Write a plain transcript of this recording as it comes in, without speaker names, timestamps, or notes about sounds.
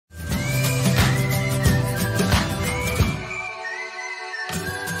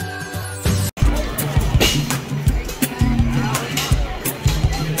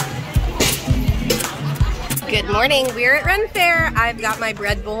morning. We're at Ren Faire. I've got my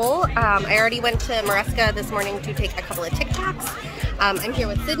bread bowl. I already went to Moresca this morning to take a couple of TikToks. I'm here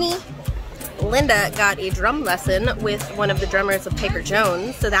with Sydney. Linda got a drum lesson with one of the drummers of Piper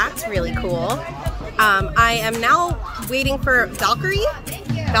Jones, so that's really cool. I am now waiting for Valkyrie.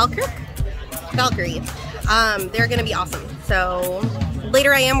 They're gonna be awesome. So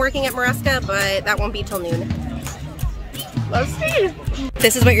later I am working at Moresca, but that won't be till noon. Let's see.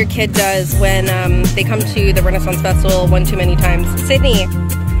 This is what your kid does when they come to the Renaissance Festival one too many times. Sydney,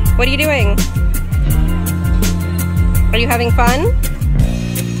 what are you doing? Are you having fun?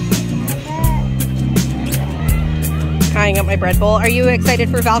 Tying up my bread bowl. Are you excited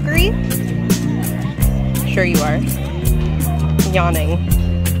for Valkyrie? Sure you are. Yawning.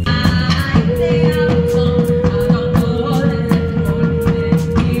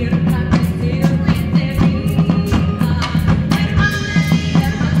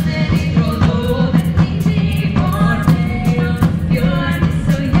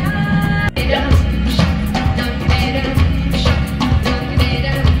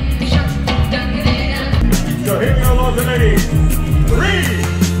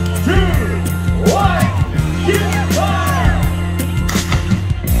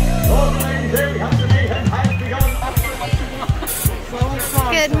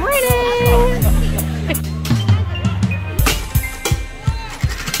 Good morning!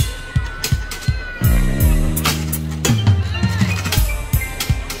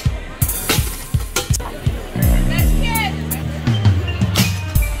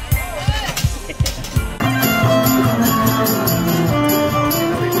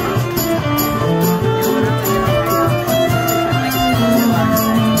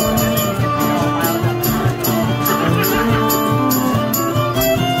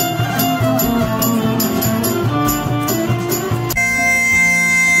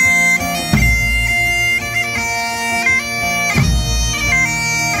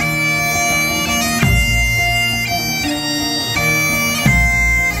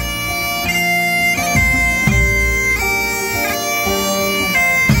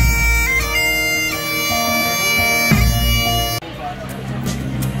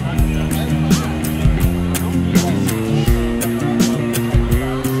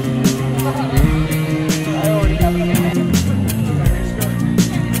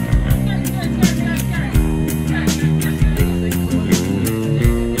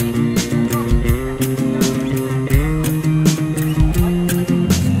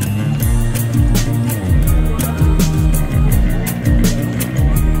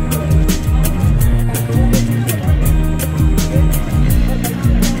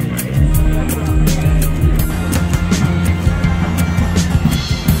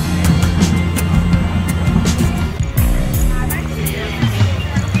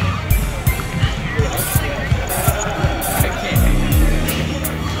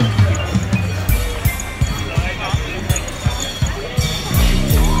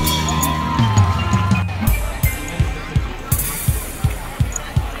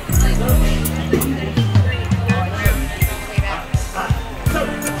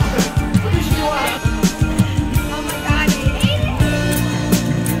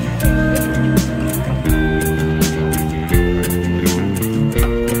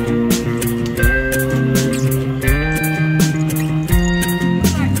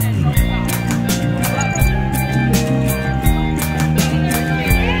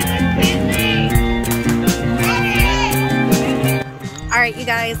 Alright you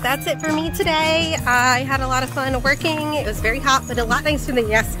guys, that's it for me today. I had a lot of fun working. It was very hot, but a lot nicer than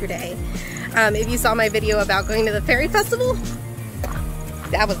yesterday. If you saw my video about going to the Fairy Festival,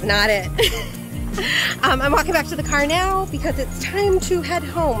 that was not it. I'm walking back to the car now because it's time to head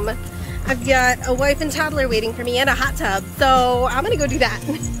home. I've got a wife and toddler waiting for me and a hot tub, so I'm gonna go do that.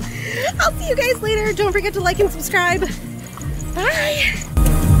 I'll see you guys later. Don't forget to like and subscribe. Bye!